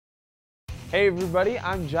Hey everybody,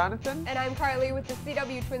 I'm Jonathan. And I'm Carly with the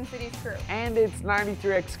CW Twin Cities crew. And it's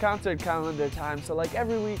 93X concert calendar time. So like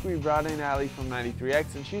every week we brought in Allie from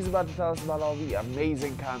 93X and she's about to tell us about all the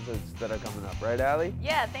amazing concerts that are coming up. Right, Allie?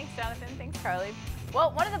 Yeah, thanks Jonathan, thanks Carly.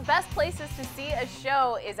 Well, one of the best places to see a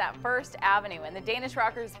show is at First Avenue, and the Danish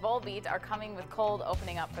rockers Volbeat are coming with Cold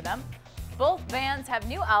opening up for them. Both bands have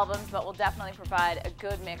new albums, but will definitely provide a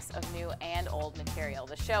good mix of new and old material.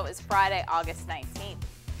 The show is Friday, August 19th.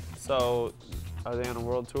 So, are they on a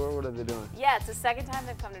world tour? What are they doing? Yeah, it's the second time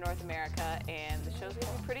they've come to North America, and the show's going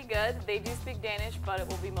to be pretty good. They do speak Danish, but it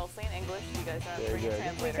will be mostly in English. You guys don't have to bring a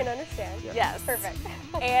translator. We can understand. Yeah. Yes. Perfect.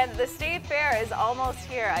 And the State Fair is almost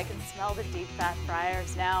here. I can smell the deep fat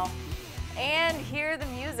fryers now. And hear the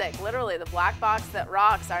music. Literally, the black box that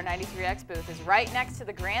rocks our 93X booth is right next to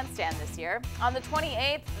the grandstand this year. On the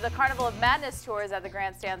 28th, the Carnival of Madness tour is at the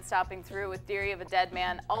grandstand, stopping through with Theory of a Dead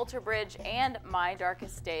Man, Alter Bridge, and My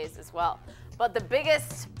Darkest Days as well. But the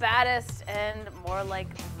biggest, baddest, and more like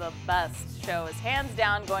the best show is hands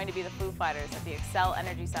down going to be the Foo Fighters at the Xcel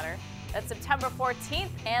Energy Center. That's September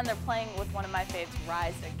 14th, and they're playing with one of my faves,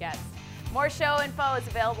 Rise Against. More show info is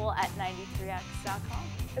available at 93x.com.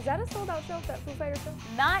 Is that a sold-out show, that Foo Fighters show?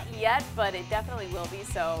 Not yet, but it definitely will be,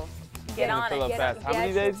 so get on Fill it. up fast. How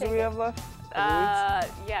many days do we have left? Yeah,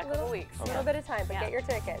 a couple weeks. A little bit of time, but Yeah. get your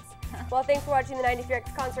tickets. Well, thanks for watching the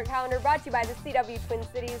 93X concert calendar brought to you by the CW Twin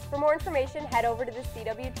Cities. For more information, head over to the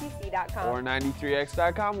CWTC.com. Or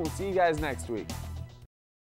 93x.com. We'll see you guys next week.